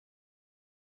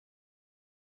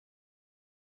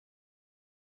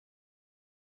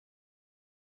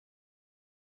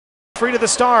Free to the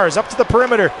Stars, up to the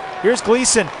perimeter. Here's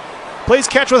Gleason. Plays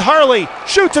catch with Harley.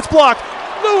 Shoots, it's blocked.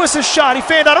 Lewis's shot, he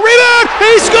fanned out a rebound.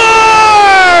 He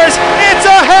scores! It's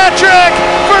a hat trick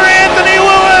for Anthony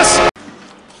Lewis.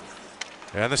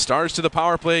 And the Stars to the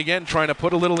power play again, trying to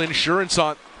put a little insurance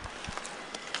on.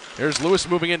 Here's Lewis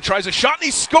moving in, tries a shot, and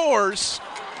he scores.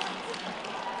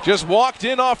 Just walked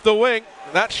in off the wing.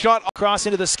 That shot across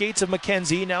into the skates of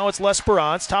McKenzie. Now it's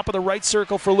L'Esperance, top of the right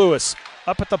circle for Lewis.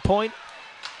 Up at the point.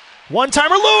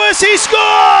 One-timer Lewis, he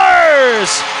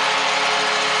scores!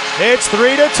 It's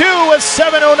 3-2 with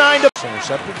 7:09 to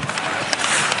intercepted.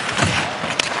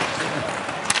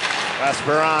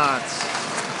 L'Esperance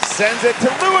sends it to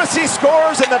Lewis, he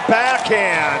scores in the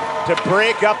backhand to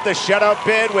break up the shutout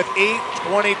bid with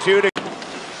 8:22 to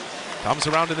comes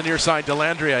around to the near side,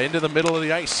 Delandria into the middle of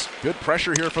the ice. Good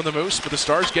pressure here from the Moose, but the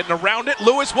Stars getting around it.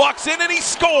 Lewis walks in and he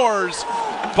scores!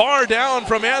 Bar down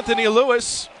from Anthony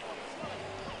Lewis.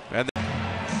 And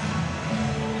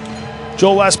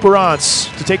Joel L'Esperance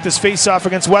to take this face-off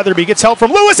against Weatherby. Gets help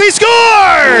from Lewis, he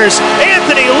scores!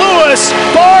 Anthony Lewis,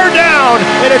 bar down,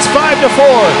 and it's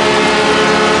 5-4.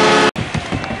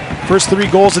 First 3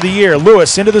 goals of the year.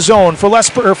 Lewis into the zone for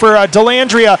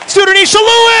Delandria. Studernisha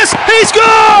Lewis, he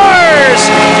scores!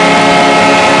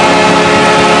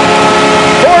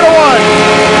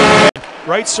 4-1.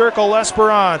 Right circle,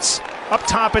 L'Esperance. Up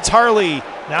top, it's Harley.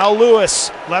 Now Lewis,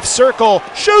 left circle,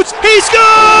 shoots, he scores!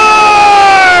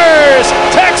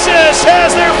 Texas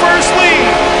has their first lead.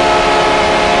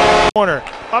 Corner.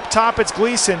 Up top, it's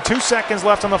Gleason. 2 seconds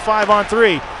left on the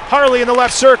 5-on-3. Harley in the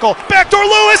left circle. Backdoor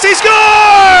Lewis, he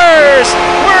scores!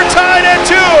 We're tied at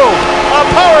 2. A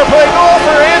power play goal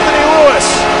for Anthony Lewis.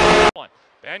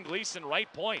 Ben Gleason,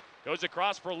 right point, goes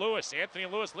across for Lewis. Anthony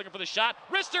Lewis looking for the shot.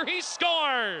 Wrister, he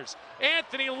scores!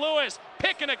 Anthony Lewis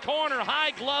picking a corner,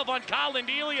 high glove on Colin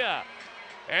Delia.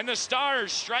 And the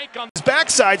Stars strike on his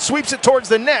backside, sweeps it towards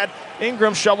the net.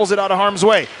 Ingram shovels it out of harm's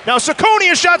way. Now Sacconi,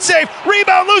 a shot save.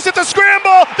 Rebound loose at the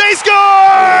scramble. They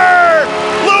score!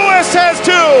 Lewis has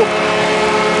 2.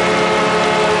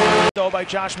 By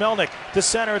Josh Melnick. To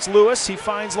center, it's Lewis. He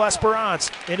finds L'Esperance.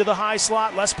 Into the high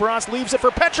slot. L'Esperance leaves it for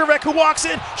Petrovic, who walks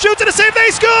in, shoots it a save. They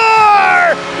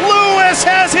score! Lewis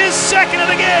has his second of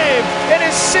the game and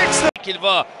his 6th. Qu'il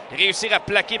va réussir à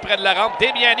plaquer près de la rampe.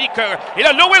 Demiani, et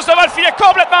là Lewis devant le filet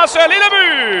complètement seul, et le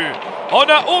but! On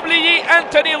a oublié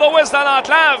Anthony Lewis dans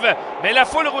l'enclave, mais la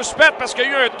foule rouspète parce qu'il y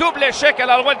a eu un double échec à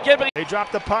l'endroit de Gabriel. They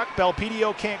drop the puck,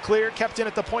 Belpedio can't clear, kept in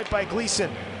at the point by Gleason.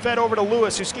 Fed over to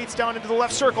Lewis, who skates down into the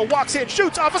left circle, walks in,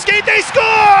 shoots off a skate, they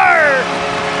score!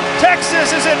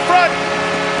 Texas is in front,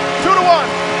 2-1.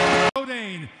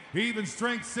 Bodine, even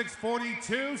strength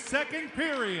 6:42, second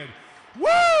period.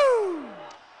 Woo!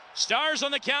 Stars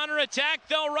on the counter-attack,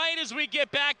 though, right as we get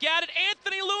back at it.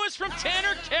 Anthony Lewis from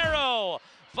Tanner Carroll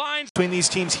finds... Between these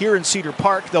teams here in Cedar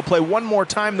Park, they'll play one more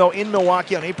time, though, in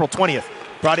Milwaukee on April 20th.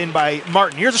 Brought in by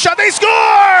Martin. Here's a shot, they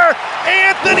score!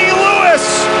 Anthony Lewis!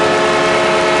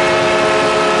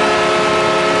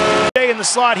 In the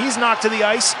slot, he's knocked to the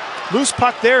ice. Loose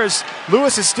puck there as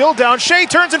Lewis is still down. Shea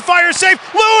turns and fires, save.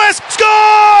 Lewis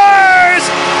scores!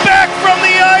 Back from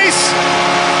the ice!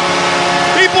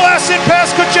 He blasted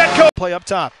past Kuchetko. Play up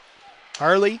top.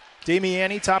 Harley,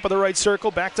 Damiani, top of the right circle.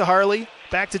 Back to Harley.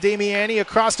 Back to Damiani.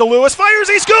 Across to Lewis. Fires.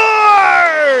 He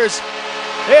scores!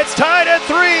 It's tied at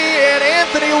 3, and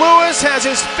Anthony Lewis has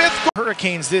his 5th goal.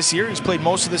 Hurricanes this year. He's played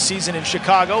most of the season in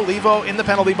Chicago. Levo in the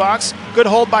penalty box. Good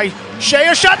hold by Shea.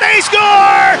 A shot. They score!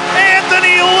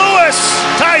 Anthony Lewis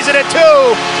ties it at 2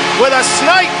 with a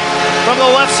snipe from the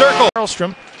left circle.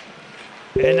 Karlstrom.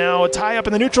 And now a tie up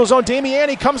in the neutral zone.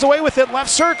 Damiani comes away with it. Left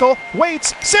circle.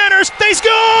 Waits. Centers. They score!